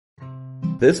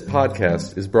This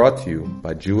podcast is brought to you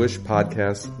by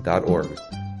JewishPodcasts.org.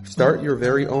 Start your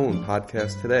very own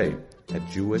podcast today at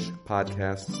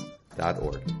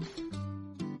JewishPodcasts.org.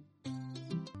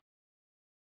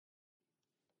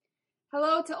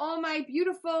 Hello to all my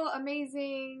beautiful,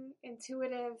 amazing,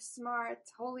 intuitive, smart,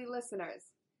 holy listeners.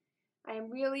 I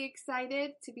am really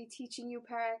excited to be teaching you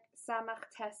Perek Samach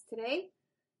Tes today.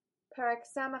 Perek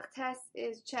Samach Tes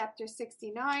is chapter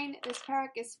 69. This Perek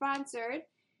is sponsored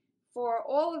for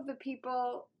all of the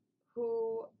people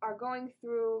who are going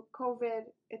through COVID.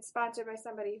 It's sponsored by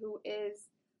somebody who is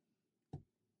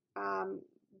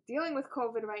dealing with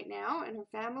COVID right now, and her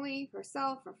family,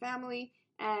 herself, her family,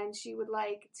 and she would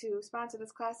like to sponsor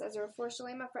this class as a refuah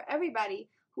shlema for everybody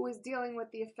who is dealing with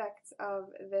the effects of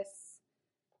this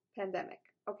pandemic.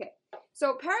 Okay,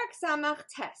 so Perek Samach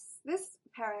Tes. This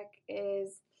Perek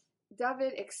is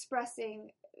David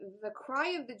expressing the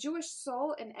cry of the Jewish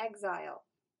soul in exile.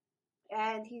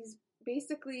 And he's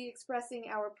basically expressing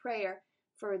our prayer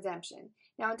for redemption.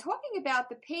 Now, in talking about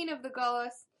the pain of the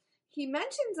Gullus, he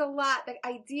mentions a lot the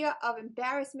idea of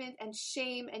embarrassment and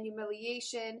shame and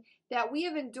humiliation that we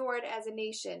have endured as a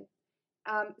nation.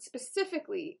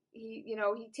 Specifically,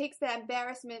 he takes that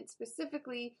embarrassment,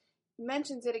 specifically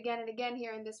mentions it again and again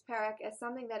here in this parak as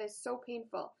something that is so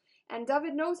painful. And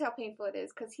David knows how painful it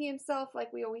is because he himself,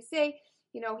 like we always say,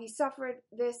 he suffered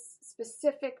this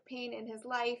specific pain in his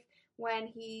life when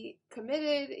he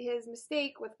committed his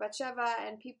mistake with Bathsheba,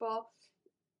 and people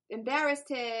embarrassed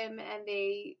him and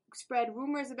they spread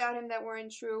rumors about him that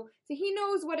weren't true. So he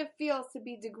knows what it feels to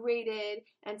be degraded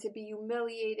and to be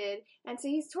humiliated. And so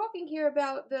he's talking here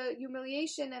about the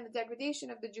humiliation and the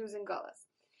degradation of the Jews in Gullus.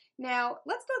 Now,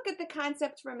 let's look at the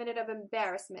concept for a minute of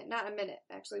embarrassment. Not a minute.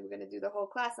 Actually, we're going to do the whole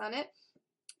class on it.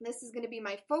 This is going to be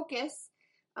my focus.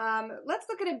 Let's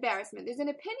look at embarrassment. There's an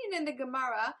opinion in the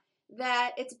Gemara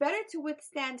that it's better to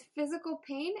withstand physical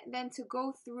pain than to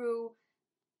go through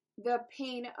the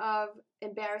pain of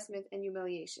embarrassment and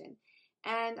humiliation.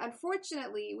 And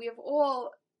unfortunately, we have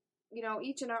all,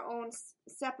 each in our own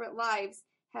separate lives,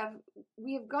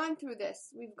 we have gone through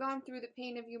this. We've gone through the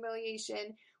pain of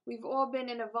humiliation. We've all been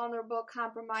in a vulnerable,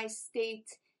 compromised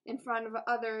state in front of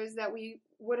others that we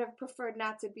would have preferred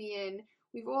not to be in.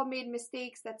 We've all made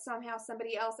mistakes that somehow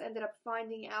somebody else ended up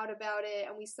finding out about it,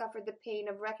 and we suffered the pain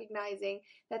of recognizing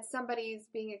that somebody's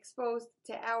being exposed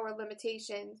to our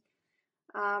limitations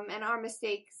and our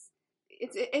mistakes.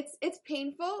 It's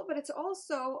painful, but it's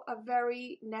also a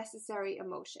very necessary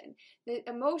emotion. The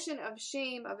emotion of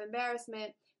shame, of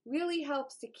embarrassment, really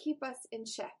helps to keep us in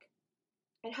check.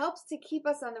 It helps to keep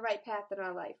us on the right path in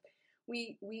our life.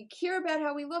 We care about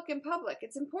how we look in public.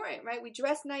 It's important, right? We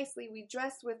dress nicely. We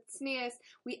dress with tznius.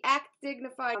 We act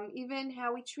dignified. Even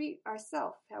how we treat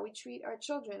ourselves, how we treat our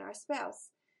children, our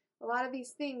spouse. A lot of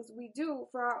these things we do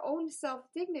for our own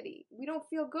self-dignity. We don't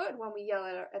feel good when we yell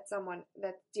at someone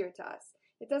that's dear to us.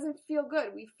 It doesn't feel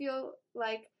good. We feel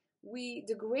like we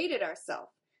degraded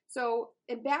ourselves. So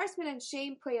embarrassment and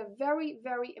shame play a very,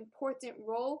 very important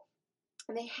role,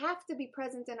 and they have to be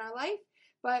present in our life.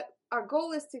 But our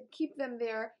goal is to keep them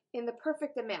there in the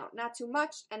perfect amount, not too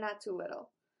much and not too little.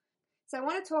 So I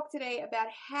want to talk today about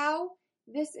how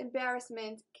this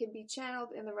embarrassment can be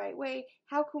channeled in the right way.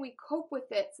 How can we cope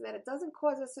with it so that it doesn't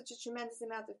cause us such a tremendous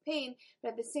amount of pain, but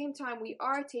at the same time we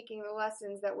are taking the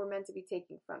lessons that we're meant to be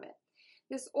taking from it.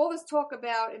 All this talk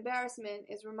about embarrassment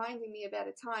is reminding me about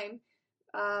a time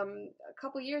a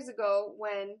couple years ago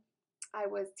when I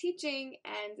was teaching,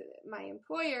 and my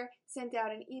employer sent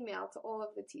out an email to all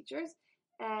of the teachers,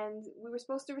 and we were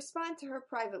supposed to respond to her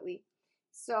privately.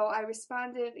 So I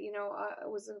responded, it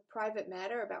was a private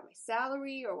matter about my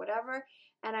salary or whatever,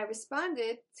 and I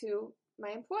responded to my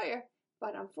employer.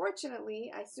 But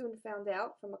unfortunately, I soon found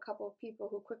out from a couple of people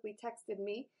who quickly texted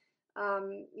me,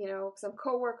 some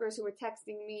coworkers who were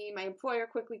texting me, my employer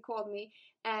quickly called me,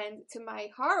 and to my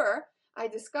horror, I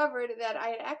discovered that I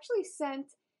had actually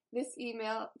sent this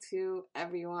email to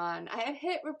everyone. I had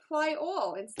hit reply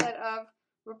all instead of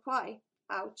reply.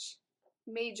 Ouch.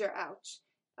 Major ouch.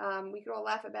 We could all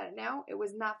laugh about it now. It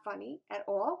was not funny at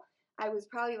all. I was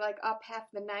probably up half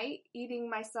the night, eating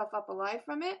myself up alive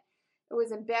from it. It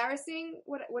was embarrassing.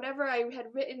 Whatever I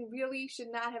had written really should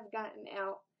not have gotten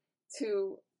out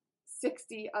to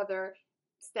 60 other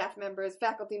staff members,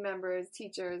 faculty members,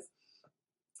 teachers,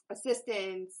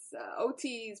 assistants,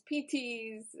 OTs,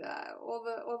 PTs, all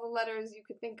the letters you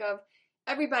could think of.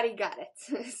 Everybody got it.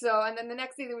 So, and then the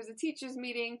next day there was a teachers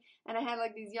meeting, and I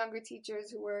had these younger teachers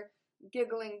who were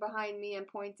giggling behind me and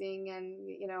pointing, and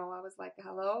I was like,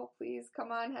 hello, please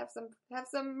come on, have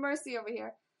some mercy over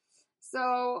here.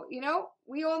 So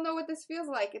we all know what this feels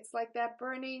like. It's like that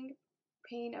burning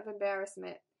pain of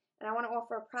embarrassment. And I want to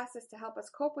offer a process to help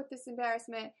us cope with this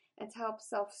embarrassment and to help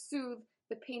self-soothe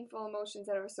the painful emotions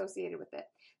that are associated with it.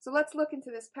 So let's look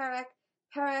into this parak.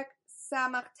 Parak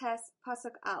Samach Tes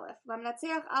Pasuk Aleph.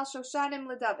 Lamnatzeach al Shoshanim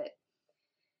LeDavid.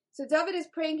 So David is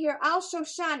praying here, Al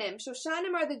Shoshanim.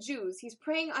 Shoshanim are the Jews. He's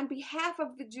praying on behalf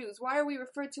of the Jews. Why are we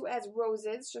referred to as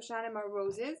roses? Shoshanim are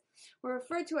roses. We're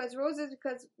referred to as roses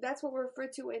because that's what we're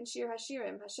referred to in Shir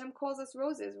Hashirim. Hashem calls us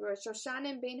roses. We're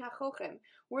Shoshanim Bein HaChochim.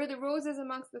 We're the roses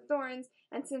amongst the thorns.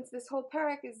 And since this whole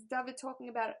parak is David talking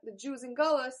about the Jews in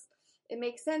Golus, it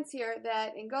makes sense here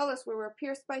that in Golus, where we're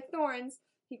pierced by thorns,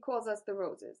 he calls us the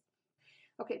roses.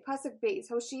 Okay, Pasuk Beis.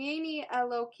 Hoshieni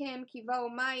Elokim Kivau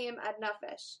Mayim Ad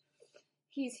Nafesh.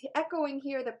 He's echoing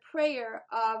here the prayer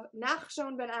of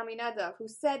Nachshon ben Aminadav, who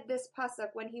said this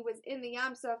pasuk when he was in the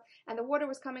Yam Suf and the water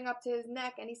was coming up to his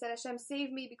neck, and he said, Hashem,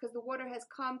 save me because the water has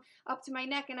come up to my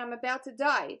neck and I'm about to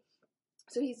die.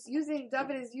 So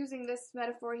David is using this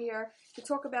metaphor here to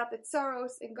talk about the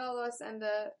tsaros in Golos and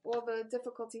all the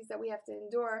difficulties that we have to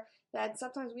endure, that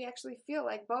sometimes we actually feel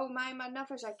like, Bo Mayim Ad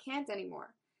Nafesh, I can't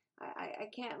anymore. I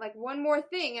can't, like one more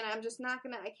thing and I'm just not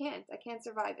I can't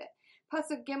survive it.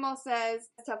 Pasuk Gimel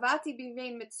says, Tavati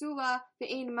bivein mitzula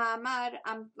ve'ein ma'amad.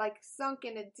 I'm like sunk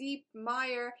in a deep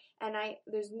mire and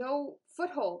there's no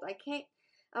foothold.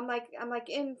 I'm like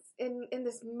in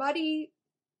this muddy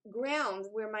ground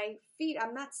where my feet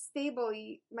are not stable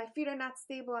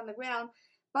on the ground.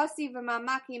 Basi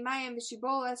v'mamaki mayim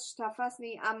v'shibolas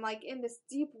shtafasni. I'm like in this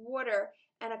deep water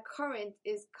and a current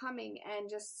is coming and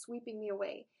just sweeping me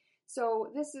away.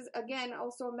 So this is, again,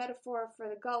 also a metaphor for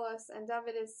the Gullus, and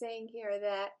David is saying here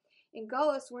that in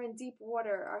Gullus we're in deep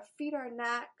water. Our feet are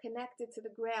not connected to the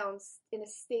ground in a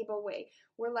stable way.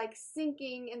 We're like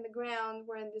sinking in the ground.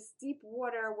 We're in this deep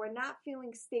water. We're not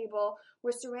feeling stable.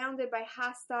 We're surrounded by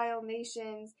hostile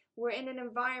nations. We're in an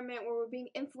environment where we're being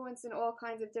influenced in all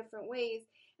kinds of different ways.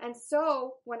 And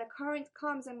so when a current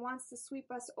comes and wants to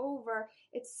sweep us over,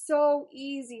 it's so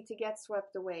easy to get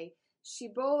swept away.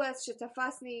 Shiboles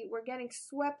shetafasni, we're getting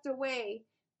swept away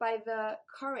by the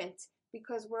current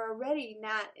because we're already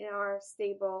not in our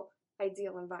stable,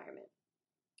 ideal environment.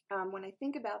 When I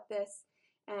think about this,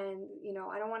 and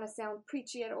I don't want to sound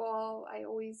preachy at all. I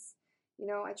always,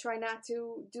 I try not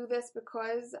to do this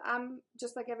because I'm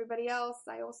just like everybody else.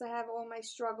 I also have all my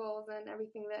struggles and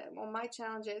everything all my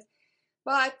challenges.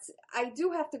 But I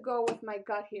do have to go with my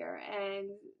gut here,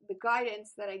 and the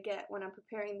guidance that I get when I'm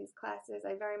preparing these classes,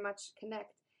 I very much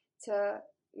connect to,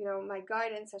 my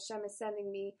guidance. Hashem is sending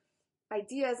me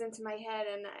ideas into my head,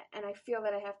 and I feel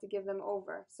that I have to give them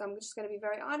over. So I'm just going to be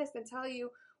very honest and tell you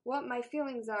what my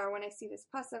feelings are when I see this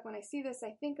pasuk. When I see this,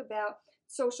 I think about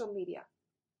social media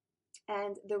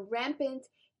and the rampant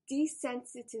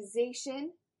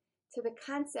desensitization to the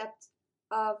concept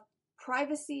of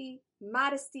privacy,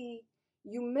 modesty,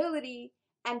 humility,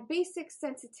 and basic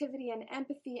sensitivity and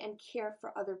empathy and care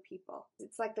for other people.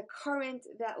 It's like the current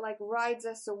that rides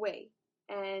us away,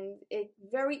 and it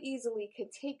very easily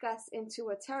could take us into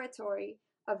a territory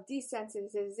of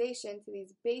desensitization to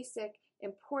these basic,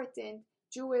 important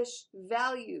Jewish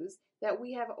values that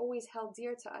we have always held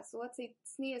dear to us. So let's say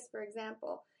tznius, for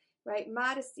example, right?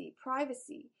 Modesty,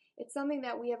 privacy. It's something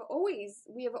that we have always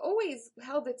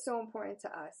held it so important to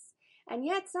us. And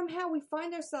yet somehow we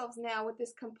find ourselves now with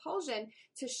this compulsion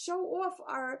to show off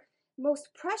our most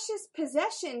precious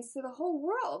possessions to the whole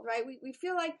world, right? We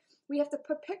feel like we have to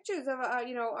put pictures of our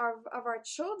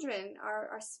children,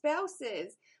 our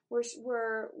spouses.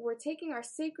 We're taking our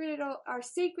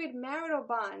sacred marital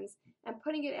bonds and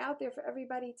putting it out there for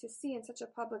everybody to see in such a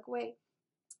public way.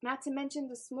 Not to mention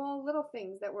the small little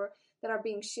things that are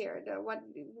being shared. What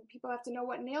people have to know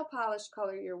what nail polish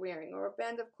color you're wearing or a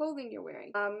band of clothing you're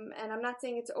wearing. And I'm not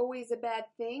saying it's always a bad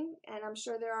thing. And I'm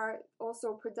sure there are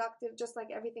also productive, just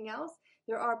like everything else,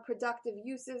 there are productive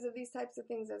uses of these types of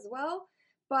things as well.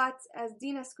 But as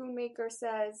Dina Schoonmaker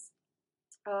says,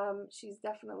 she's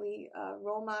definitely a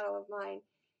role model of mine.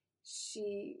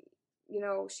 She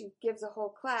gives a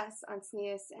whole class on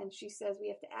tznius, and she says we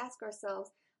have to ask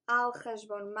ourselves, Al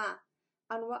cheshbon ma,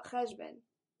 on what cheshbon?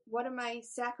 What am I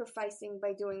sacrificing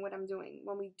by doing what I'm doing?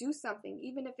 When we do something,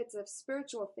 even if it's a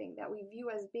spiritual thing that we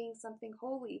view as being something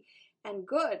holy and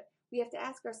good, we have to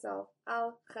ask ourselves,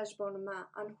 Al cheshbon ma,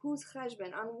 on whose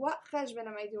cheshbon? On what cheshbon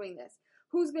am I doing this?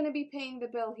 Who's going to be paying the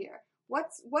bill here?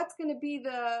 What's going to be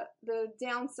the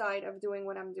downside of doing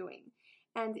what I'm doing?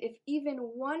 And if even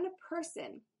one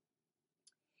person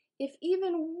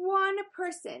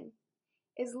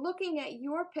is looking at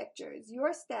your pictures,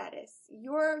 your status,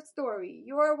 your story,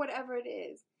 your whatever it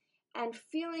is, and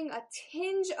feeling a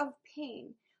tinge of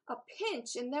pain, a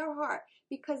pinch in their heart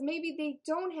because maybe they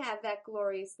don't have that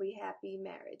gloriously happy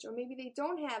marriage, or maybe they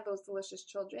don't have those delicious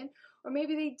children, or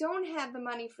maybe they don't have the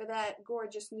money for that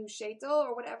gorgeous new sheitel,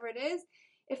 or whatever it is.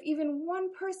 If even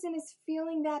one person is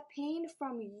feeling that pain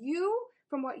from you,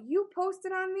 from what you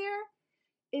posted on there,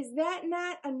 is that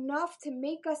not enough to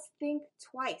make us think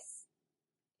twice?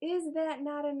 Is that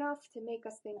not enough to make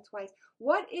us think twice?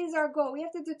 What is our goal? We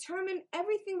have to determine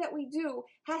everything that we do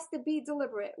has to be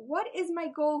deliberate. What is my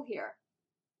goal here?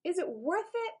 Is it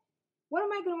worth it? What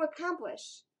am I going to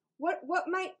accomplish? What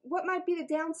might be the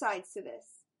downsides to this?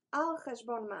 Al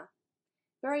cheshbon ma.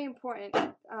 Very important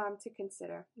to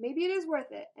consider. Maybe it is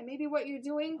worth it, and maybe what you're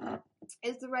doing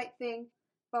is the right thing,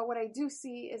 but what I do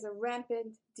see is a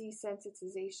rampant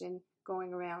desensitization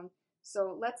going around.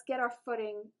 So let's get our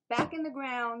footing back in the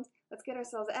ground. Let's get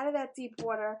ourselves out of that deep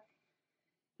water,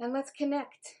 and let's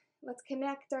connect. Let's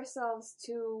connect ourselves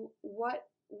to what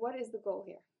is the goal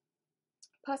here.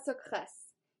 Pasuk ches.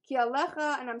 Ki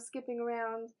alecha, and I'm skipping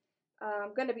around.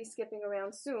 I'm going to be skipping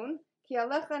around soon. Ki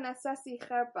alecha nasasi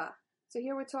cherpa. So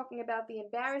here we're talking about the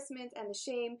embarrassment and the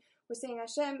shame. We're saying,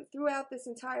 Hashem, throughout this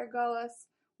entire galus,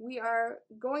 we are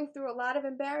going through a lot of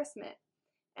embarrassment.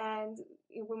 And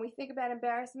when we think about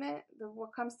embarrassment,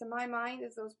 what comes to my mind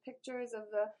is those pictures of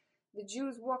the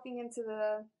Jews walking into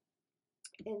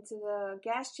the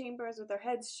gas chambers with their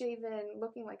heads shaven,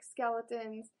 looking like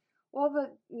skeletons. All the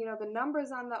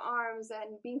numbers on the arms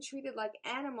and being treated like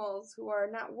animals who are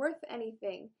not worth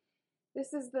anything.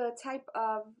 This is the type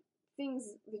of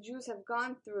things the Jews have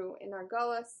gone through in our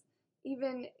galus.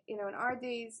 Even in our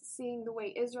days, seeing the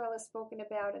way Israel is spoken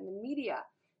about in the media,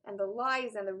 and the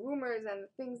lies and the rumors and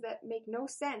the things that make no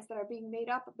sense that are being made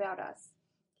up about us.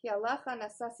 Ki alecha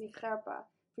nasasi cherpa.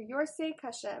 For your sake,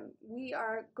 Hashem, we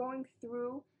are going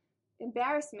through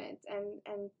embarrassment,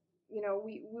 and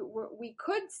we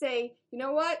could say, you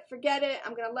know what, forget it,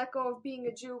 I'm going to let go of being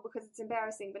a Jew because it's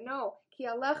embarrassing. But no, Ki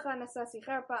alecha nasasi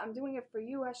cherpa, I'm doing it for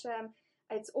you, Hashem.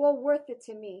 It's all worth it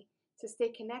to me to stay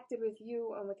connected with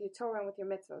you and with your Torah and with your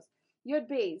mitzvos. Yud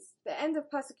Beis, the end of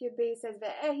Pasuk Yud Beis says,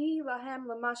 Ve'ehi lahem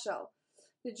lamashal.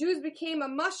 The Jews became a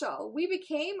mashal. We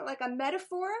became like a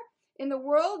metaphor in the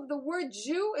world. The word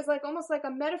Jew is almost like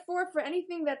a metaphor for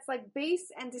anything that's like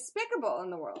base and despicable in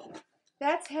the world.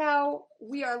 That's how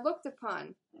we are looked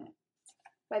upon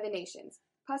by the nations.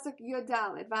 Pasuk Yud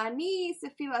Daled, Va'ani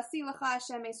sefilasi lecha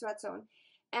Hashem es ratzon.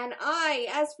 And I,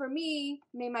 as for me,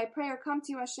 may my prayer come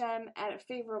to you, Hashem, at a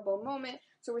favorable moment.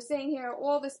 So we're saying here,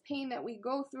 all this pain that we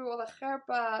go through, all the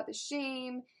cherpa, the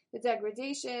shame, the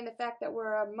degradation, the fact that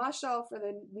we're a mashal for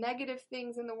the negative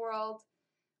things in the world,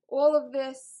 all of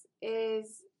this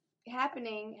is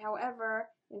happening. However,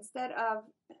 instead of,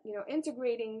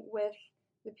 integrating with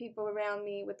the people around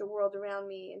me, with the world around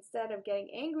me, instead of getting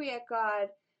angry at God,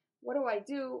 what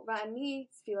do? Va'ani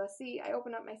tfilasi, I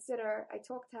open up my siddur, I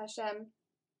talk to Hashem,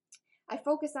 I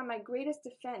focus on my greatest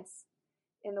defense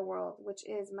in the world, which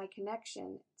is my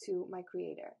connection to my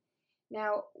Creator.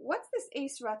 Now, what's this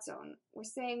Eis Ratzon? We're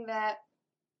saying that,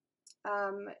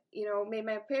 may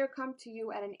my prayer come to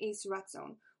you at an Eis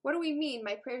Ratzon. What do we mean?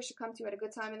 My prayer should come to you at a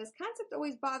good time. And this concept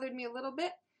always bothered me a little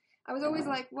bit. I was always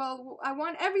like, well, I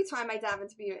want every time I daven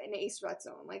to be an Eis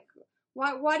Ratzon. Like,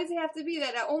 why does it have to be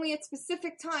that only at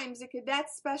specific times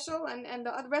that's special, and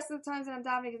the rest of the times that I'm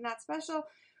davening is not special?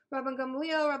 Rabban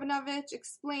Gamliel Rabinovich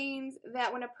explains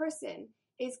that when a person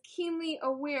is keenly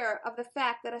aware of the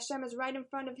fact that Hashem is right in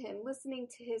front of him, listening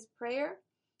to his prayer,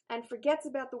 and forgets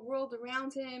about the world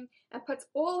around him, and puts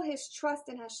all his trust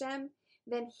in Hashem,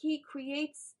 then he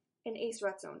creates an Eis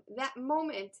Ratzon. That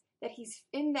moment that he's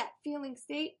in that feeling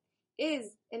state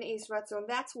is an Eis Ratzon.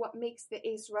 That's what makes the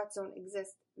Eis Ratzon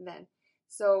exist then.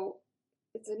 So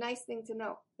it's a nice thing to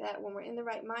know that when we're in the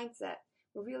right mindset,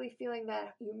 we're really feeling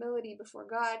that humility before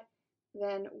God,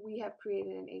 then we have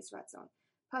created an Eis Ratzon.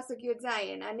 Pasuk Yud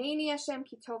Zayin, Aneni Hashem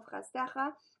ki tov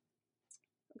chasdecha.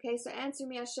 Okay, so answer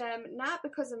me, Hashem, not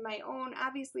because of my own,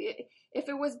 obviously, if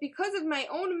it was because of my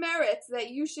own merits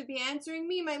that you should be answering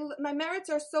me, my merits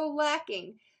are so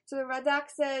lacking. So the Radak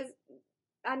says,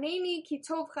 Aneni ki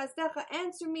tov chasdecha,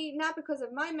 answer me, not because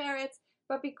of my merits,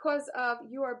 but because of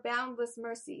your boundless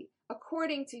mercy.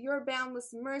 According to your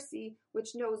boundless mercy,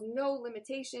 which knows no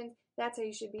limitations, that's how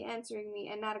you should be answering me,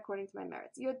 and not according to my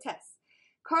merits. Yod Tes.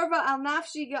 Karva al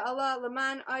nafshi ge'ala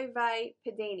leman oivai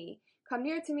pedeni. Come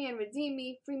near to me and redeem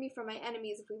me, free me from my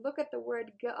enemies. If we look at the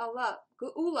word ge'ala,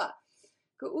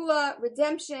 ge'ula,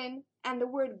 redemption, and the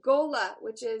word gola,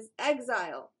 which is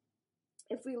exile,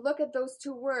 if we look at those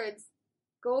two words,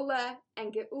 gola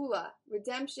and ge'ula,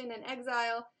 redemption and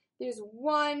exile, there's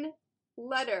one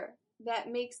letter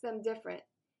that makes them different,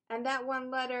 And that one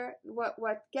letter,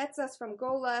 what gets us from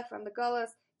Gola, from the Gullus,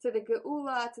 to the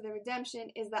Geula, to the redemption,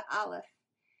 is the Aleph.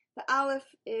 The Aleph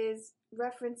is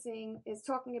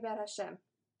talking about Hashem,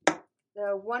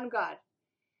 the one God.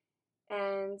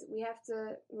 And we have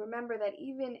to remember that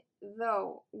even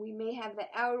though we may have the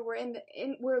outer,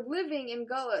 we're living in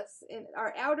Gullus, and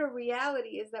our outer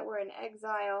reality is that we're in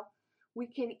exile, we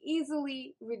can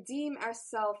easily redeem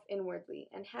ourselves inwardly.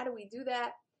 And how do we do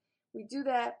that? We do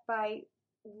that by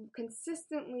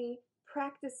consistently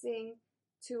practicing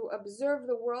to observe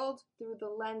the world through the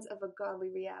lens of a godly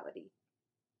reality.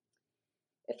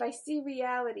 If I see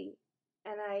reality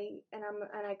and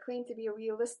I claim to be a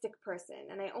realistic person,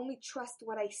 and I only trust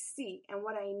what I see and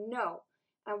what I know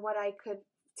and what I could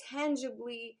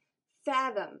tangibly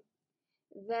fathom,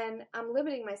 then I'm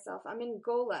limiting myself. I'm in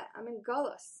Gola. I'm in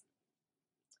Gullus.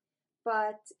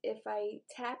 But if I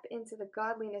tap into the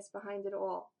godliness behind it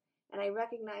all, and I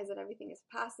recognize that everything is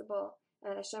possible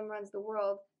and Hashem runs the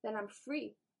world, then I'm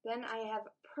free. Then I have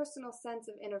a personal sense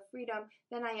of inner freedom.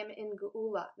 Then I am in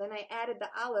Geula. Then I added the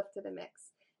Aleph to the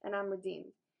mix, and I'm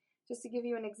redeemed. Just to give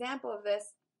you an example of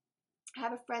this, I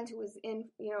have a friend who was in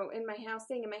my house,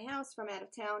 staying in my house from out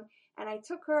of town, and I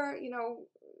took her,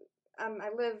 I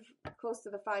live close to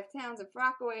the 5 towns of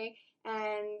Rockaway,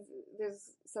 and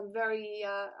there's some very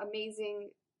amazing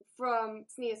from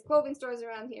Snea's clothing stores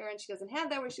around here, and she doesn't have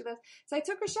that where she lives. So I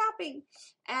took her shopping,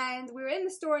 and we were in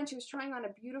the store, and she was trying on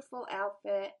a beautiful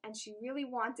outfit, and she really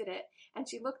wanted it, and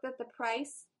she looked at the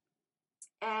price,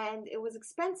 and it was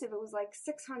expensive. It was like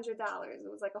 $600. It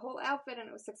was like a whole outfit, and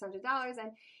it was $600,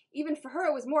 and even for her,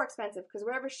 it was more expensive, because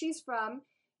wherever she's from,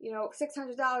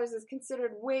 $600 is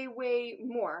considered way, way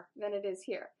more than it is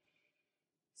here.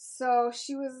 So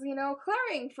she was,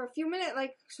 clearing for a few minutes,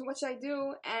 like, what should I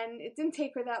do? And it didn't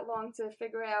take her that long to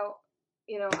figure out,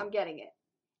 I'm getting it.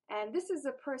 And this is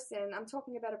a person, I'm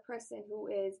talking about a person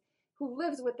who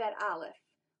lives with that Aleph,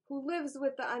 who lives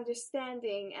with the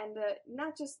understanding, and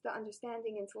not just the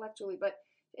understanding intellectually, but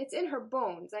it's in her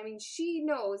bones. I mean, she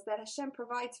knows that Hashem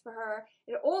provides for her.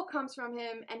 It all comes from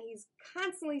Him, and He's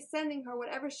constantly sending her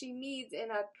whatever she needs in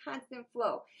a constant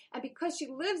flow. And because she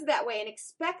lives that way and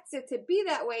expects it to be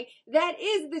that way, that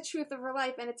is the truth of her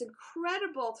life, and it's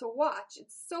incredible to watch.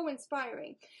 It's so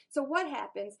inspiring. So what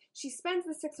happens? She spends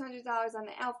the $600 on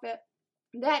the outfit.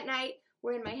 That night,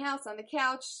 we're in my house on the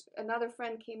couch. Another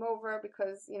friend came over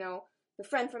because, the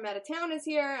friend from out of town is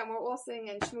here, and we're all sitting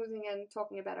and schmoozing and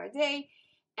talking about our day.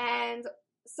 And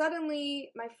suddenly,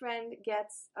 my friend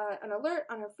gets an alert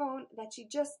on her phone that she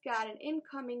just got an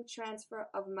incoming transfer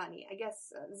of money. I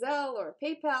guess Zelle or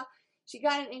PayPal. She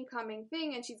got an incoming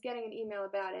thing, and she's getting an email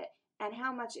about it. And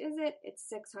how much is it? It's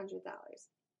 $600.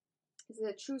 This is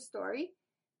a true story.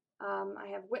 I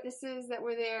have witnesses that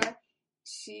were there.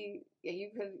 You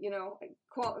could,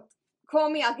 call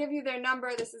me. I'll give you their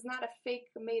number. This is not a fake,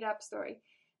 made-up story.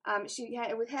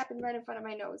 It would happen right in front of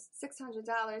my nose.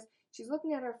 $600. She's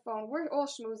looking at her phone. We're all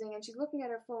schmoozing, and she's looking at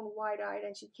her phone wide-eyed,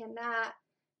 and she cannot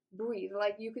breathe.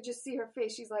 Like, you could just see her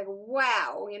face. She's like,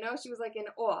 wow, she was like in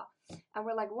awe. And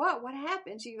we're like, what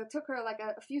happened? It took her like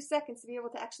a few seconds to be able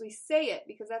to actually say it,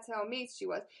 because that's how amazed she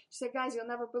was. She said, guys, you'll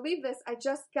never believe this. I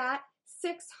just got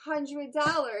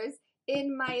 $600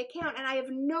 in my account, and I have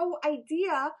no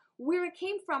idea where it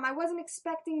came from. I wasn't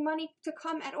expecting money to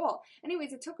come at all.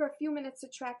 Anyways, it took her a few minutes to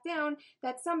track down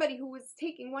that somebody who was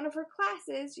taking one of her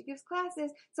classes, she gives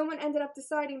classes, someone ended up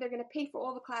deciding they're going to pay for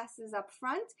all the classes up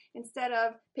front instead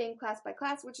of paying class by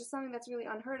class, which is something that's really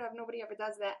unheard of. Nobody ever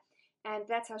does that. And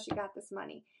that's how she got this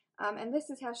money. And this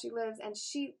is how she lives. And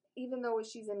she, even though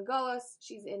she's in Gullus,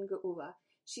 she's in Geula.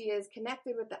 She is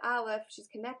connected with the Aleph. She's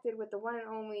connected with the one and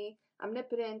only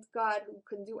omnipotent God who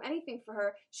can do anything for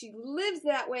her. She lives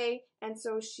that way, and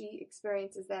so she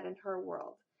experiences that in her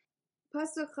world.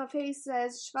 Pasuk Chafei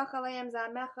says, Shvach aleim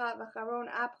zamecha v'charon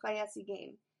apcha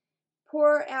yasigim.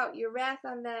 Pour out your wrath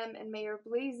on them, and may your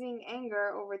blazing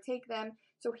anger overtake them.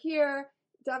 So here,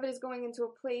 David is going into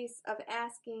a place of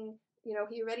asking, he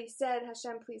already said,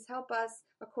 Hashem, please help us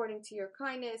according to your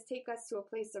kindness. Take us to a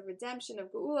place of redemption,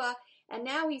 of Geula. And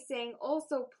now he's saying,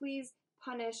 also, please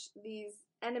punish these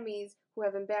enemies who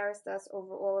have embarrassed us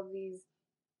over all of these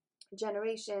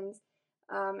generations.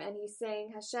 And he's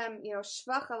saying, Hashem,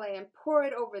 shvach aleim, pour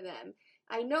it over them.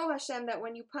 I know, Hashem, that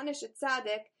when you punish a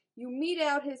tzaddik, you mete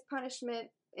out his punishment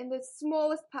in the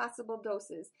smallest possible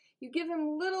doses. You give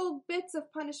him little bits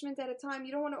of punishment at a time.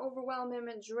 You don't want to overwhelm him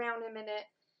and drown him in it.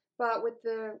 But with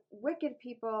the wicked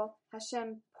people,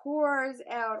 Hashem pours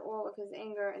out all of his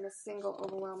anger in a single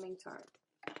overwhelming turn.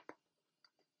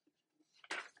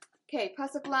 Okay,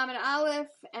 Pasuk Lamed Aleph,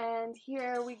 and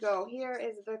here we go. Here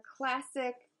is the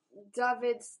classic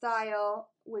David style,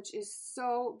 which is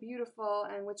so beautiful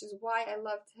and which is why I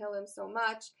love Tehillim so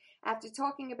much. After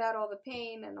talking about all the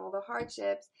pain and all the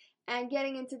hardships and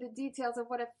getting into the details of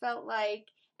what it felt like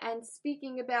and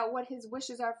speaking about what his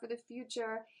wishes are for the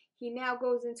future, he now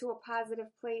goes into a positive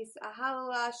place.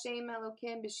 Ahalala Shem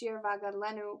Elokim B'shir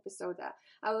V'agadlenu B'soda.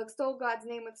 I will extol God's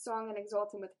name with song and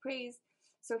exalt him with praise.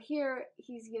 So here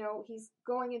he's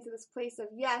going into this place of,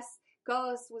 yes,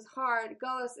 Gullus was hard,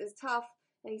 Gullus is tough,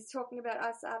 and he's talking about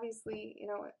us, obviously,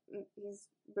 he's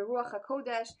Beruach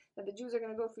HaKodesh, that the Jews are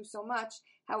going to go through so much.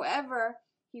 However,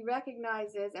 he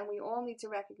recognizes, and we all need to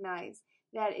recognize,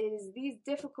 that it is these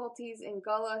difficulties in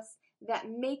Gullus that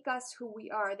make us who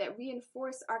we are, that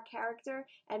reinforce our character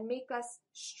and make us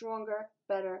stronger,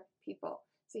 better people.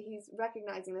 So he's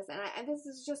recognizing this, and this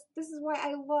is why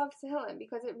I love Tehillim,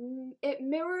 because it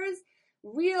mirrors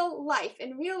real life.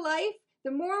 In real life,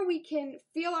 the more we can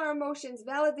feel our emotions,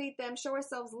 validate them, show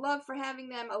ourselves love for having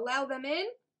them, allow them in,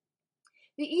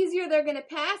 the easier they're going to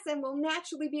pass, and we'll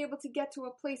naturally be able to get to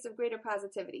a place of greater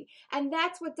positivity. And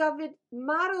that's what David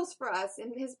models for us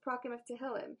in his Prakim of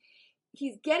Tehillim.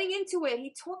 He's getting into it.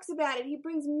 He talks about it. He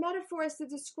brings metaphors to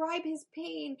describe his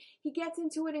pain. He gets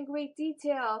into it in great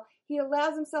detail. He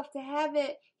allows himself to have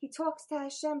it. He talks to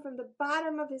Hashem from the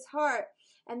bottom of his heart.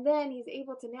 And then he's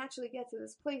able to naturally get to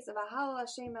this place of Ahal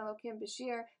Hashem Elokim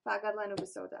B'shir V'agadlenu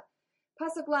B'soda.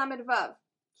 Pasuk Lamed Vav.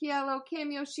 Ki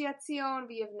Elokim Yoshia Tzion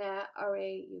V'yivneh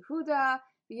Arei Yehuda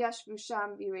V'yashvu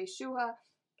Sham V'yireshuha.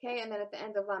 Okay, and then at the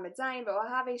end of Lamed Zayin,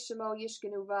 V'ohave Shemo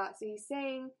Yishkenuva. So he's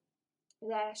saying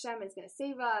that Hashem is going to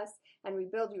save us and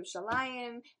rebuild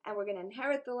Yerushalayim, and we're going to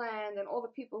inherit the land, and all the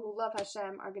people who love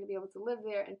Hashem are going to be able to live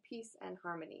there in peace and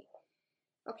harmony.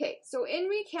 Okay, so in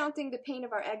recounting the pain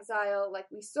of our exile, like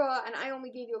we saw, and I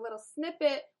only gave you a little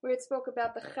snippet where it spoke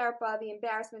about the cherpa, the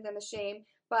embarrassment and the shame,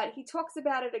 but he talks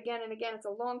about it again and again. It's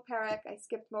a long parak. I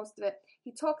skipped most of it.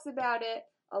 He talks about it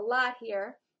a lot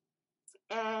here,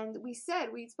 and we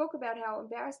spoke about how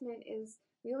embarrassment is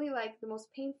really like the most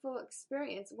painful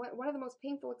experience, one of the most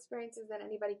painful experiences that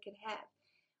anybody could have,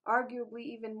 arguably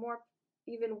even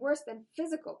worse than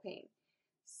physical pain.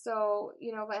 So,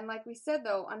 and like we said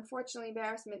though, unfortunately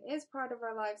embarrassment is part of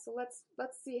our lives, so let's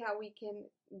see how we can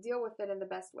deal with it in the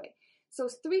best way. So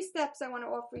 3 steps I want to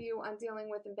offer you on dealing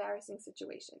with embarrassing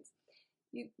situations.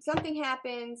 Something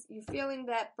happens, you're feeling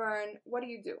that burn, what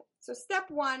do? So step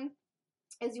 1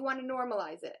 is you want to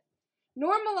normalize it.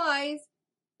 Normalize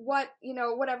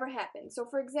whatever happened. So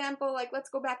for example, like let's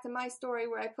go back to my story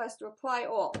where I pressed reply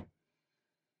all.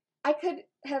 I could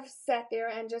have sat there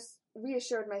and just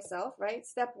reassured myself, right?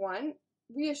 Step 1,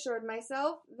 reassured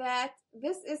myself that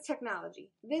this is technology.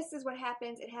 This is what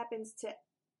happens. It happens to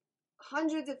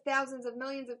hundreds of thousands of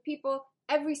millions of people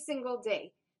every single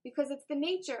day because it's the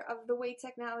nature of the way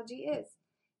technology is.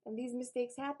 And these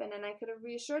mistakes happen, and I could have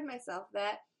reassured myself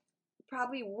that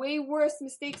probably way worse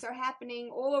mistakes are happening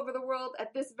all over the world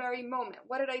at this very moment.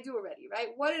 What did I do already, right?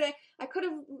 I could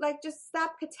have just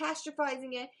stopped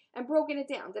catastrophizing it and broken it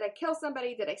down. Did I kill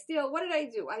somebody? Did I steal? What did I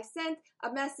do? I sent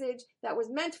a message that was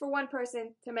meant for one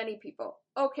person to many people.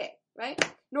 Okay, right?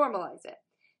 Normalize it.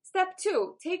 Step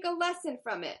 2, take a lesson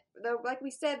from it. Like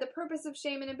we said, the purpose of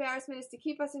shame and embarrassment is to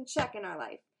keep us in check in our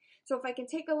life. So if I can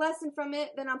take a lesson from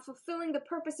it, then I'm fulfilling the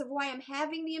purpose of why I'm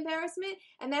having the embarrassment,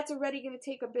 and that's already going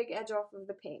to take a big edge off of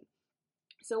the pain.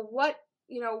 So what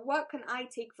can I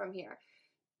take from here?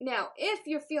 Now, if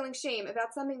you're feeling shame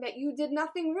about something that you did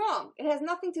nothing wrong, it has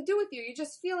nothing to do with you, you're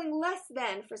just feeling less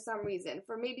than for some reason,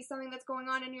 for maybe something that's going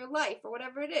on in your life or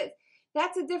whatever it is,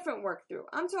 that's a different work through.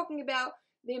 I'm talking about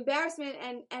the embarrassment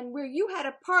and where you had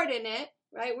a part in it,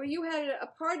 right? Where you had a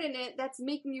part in it that's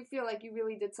making you feel like you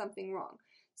really did something wrong.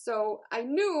 So I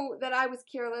knew that I was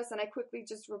careless and I quickly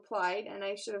just replied and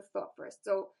I should have thought first.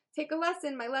 So take a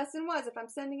lesson. My lesson was if I'm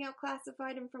sending out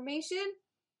classified information,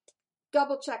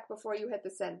 double check before you hit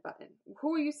the send button.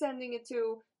 Who are you sending it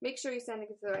to? Make sure you're sending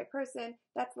it to the right person.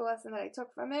 That's the lesson that I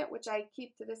took from it, which I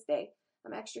keep to this day.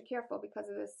 I'm extra careful because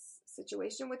of this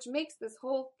situation, which makes this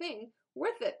whole thing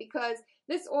worth it because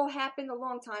this all happened a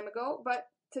long time ago, but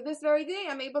to this very day,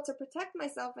 I'm able to protect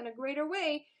myself in a greater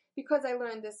way because I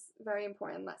learned this very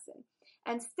important lesson.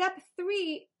 And step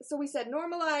 3, so we said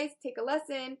normalize, take a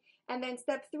lesson, and then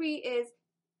step 3 is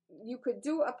you could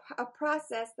do a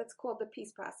process that's called the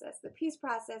peace process. The peace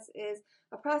process is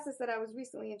a process that I was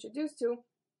recently introduced to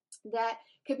that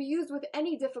could be used with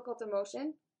any difficult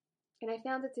emotion, and I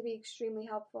found it to be extremely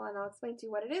helpful, and I'll explain to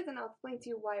you what it is, and I'll explain to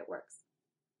you why it works.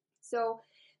 So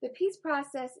the peace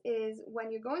process is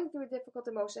when you're going through a difficult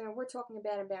emotion, and we're talking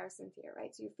about embarrassment here,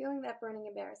 right? So you're feeling that burning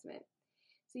embarrassment.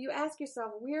 So you ask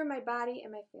yourself, where in my body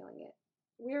am I feeling it?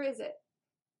 Where is it?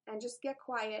 and just get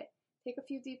quiet, take a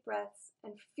few deep breaths,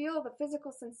 and feel the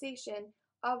physical sensation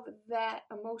of that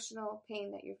emotional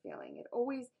pain that you're feeling. It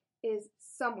always is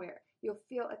somewhere. You'll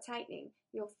feel a tightening.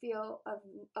 You'll feel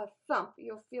a thump.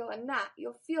 You'll feel a knot.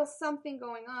 You'll feel something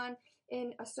going on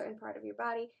in a certain part of your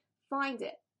body. Find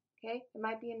it, okay? It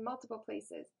might be in multiple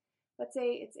places. Let's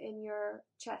say it's in your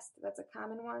chest. That's a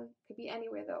common one. It could be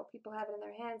anywhere, though. People have it in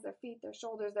their hands, their feet, their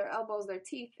shoulders, their elbows, their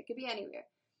teeth. It could be anywhere,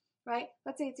 right?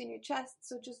 Let's say it's in your chest.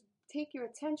 So just take your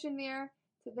attention there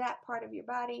to that part of your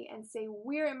body and say,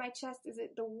 where in my chest is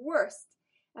it the worst?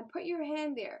 And put your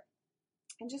hand there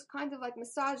and just kind of like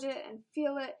massage it and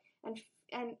feel it and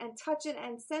touch it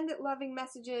and send it loving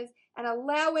messages and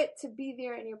allow it to be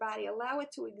there in your body. Allow it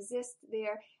to exist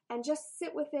there and just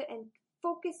sit with it and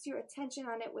focus your attention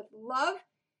on it with love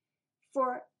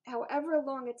for however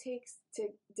long it takes to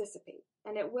dissipate.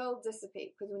 And it will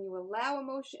dissipate, because when you allow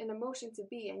an emotion to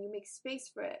be and you make space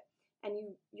for it and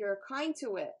you're kind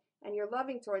to it and you're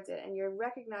loving towards it and you're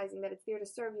recognizing that it's there to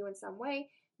serve you in some way,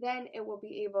 then it will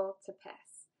be able to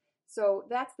pass. So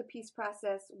that's the peace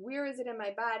process. Where is it in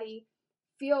my body?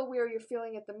 Feel where you're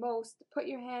feeling it the most. Put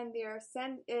your hand there.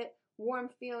 Send it warm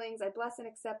feelings. I bless and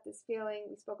accept this feeling.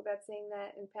 We spoke about saying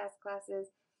that in past classes.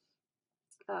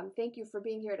 Thank you for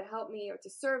being here to help me or to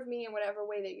serve me in whatever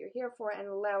way that you're here for, and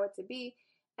allow it to be.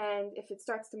 And if it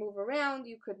starts to move around,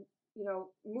 you could,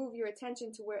 move your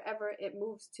attention to wherever it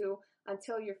moves to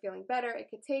until you're feeling better. It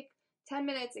could take 10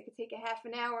 minutes. It could take a half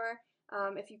an hour.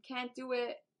 If you can't do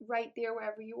it right there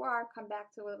wherever you are, come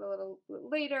back to it a little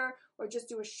later, or just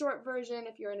do a short version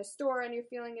if you're in a store and you're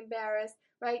feeling embarrassed,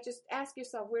 right? Just ask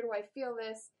yourself, where do I feel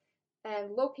this?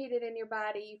 And locate it in your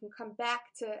body. You can come back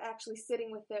to actually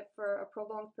sitting with it for a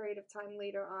prolonged period of time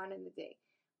later on in the day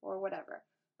or whatever,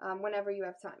 whenever you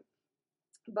have time.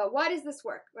 But why does this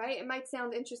work, right? It might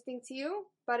sound interesting to you,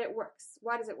 but it works.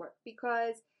 Why does it work?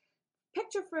 Because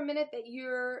picture for a minute that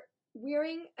you're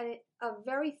wearing a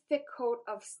very thick coat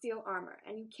of steel armor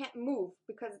and you can't move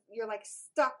because you're like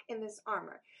stuck in this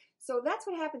armor. So that's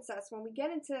what happens to us when we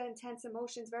get into intense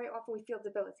emotions. Very often we feel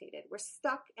debilitated. We're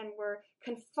stuck and we're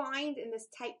confined in this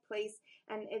tight place,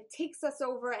 and it takes us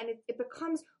over and it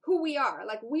becomes who we are.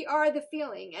 Like, we are the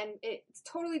feeling, and it's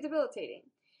totally debilitating.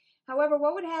 However,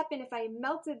 what would happen if I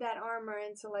melted that armor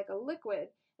into like a liquid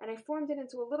and I formed it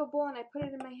into a little ball and I put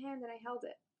it in my hand and I held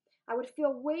it? I would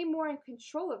feel way more in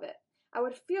control of it. I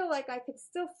would feel like I could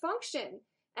still function.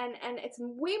 And it's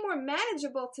way more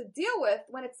manageable to deal with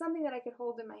when it's something that I could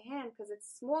hold in my hand, because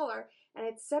it's smaller and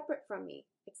it's separate from me.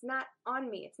 It's not on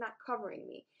me. It's not covering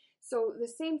me. So the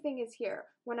same thing is here.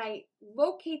 When I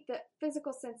locate the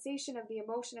physical sensation of the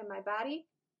emotion in my body,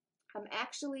 I'm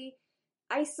actually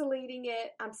isolating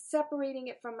it. I'm separating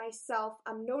it from myself.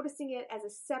 I'm noticing it as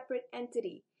a separate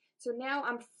entity. So now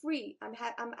I'm free. I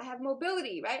have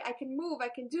mobility, right? I can move, I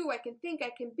can do, I can think, I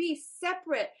can be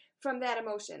separate from that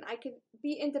emotion. I can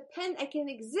be independent. I can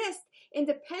exist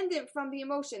independent from the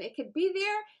emotion. It could be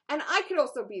there, and I could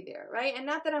also be there, right? And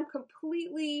not that I'm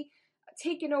completely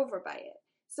taken over by it.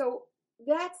 So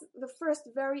that's the first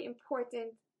very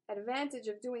important advantage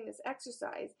of doing this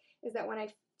exercise, is that when I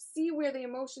see where the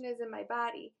emotion is in my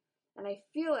body and I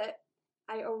feel it,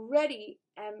 I already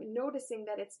am noticing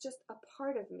that it's just a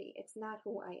part of me. It's not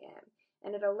who I am.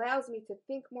 And it allows me to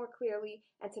think more clearly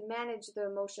and to manage the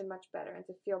emotion much better and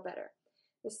to feel better.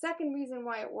 The second reason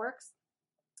why it works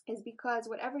is because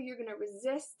whatever you're going to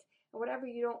resist and whatever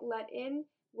you don't let in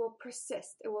will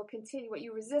persist. It will continue. What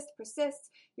you resist persists.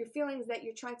 Your feelings that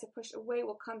you're trying to push away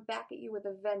will come back at you with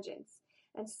a vengeance.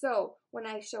 And so when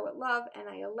I show it love and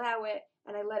I allow it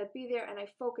and I let it be there and I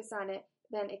focus on it,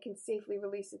 then it can safely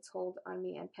release its hold on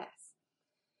me and pass.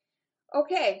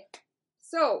 Okay,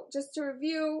 so just to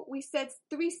review, we said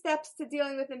 3 steps to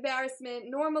dealing with embarrassment.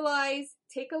 Normalize,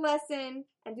 take a lesson,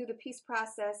 and do the peace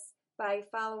process by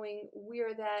following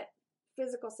where that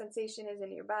physical sensation is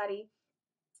in your body.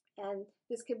 And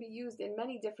this can be used in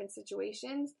many different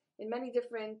situations, with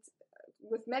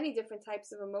many different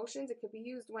types of emotions. It could be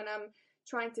used when I'm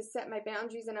trying to set my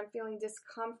boundaries and I'm feeling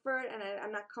discomfort and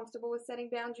I'm not comfortable with setting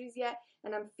boundaries yet,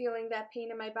 and I'm feeling that pain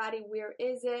in my body. Where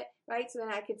is it, right? So then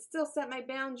I could still set my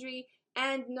boundary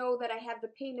and know that I have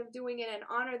the pain of doing it and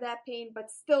honor that pain,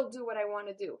 but still do what I want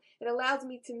to do. It allows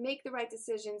me to make the right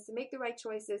decisions, to make the right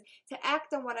choices, to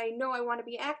act on what I know I want to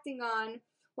be acting on,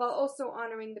 while also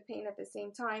honoring the pain at the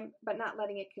same time, but not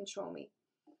letting it control me.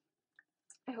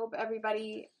 I hope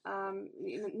everybody, I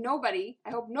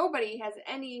hope nobody has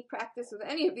any practice with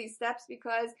any of these steps,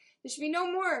 because there should be no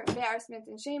more embarrassment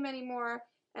and shame anymore,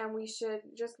 and we should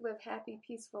just live happy,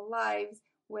 peaceful lives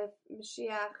with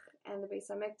Mashiach and the Beis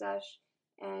HaMikdash,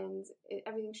 and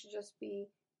everything should just be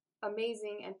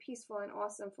amazing and peaceful and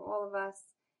awesome for all of us.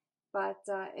 But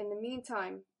in the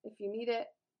meantime, if you need it,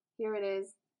 here it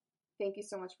is. Thank you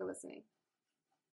so much for listening.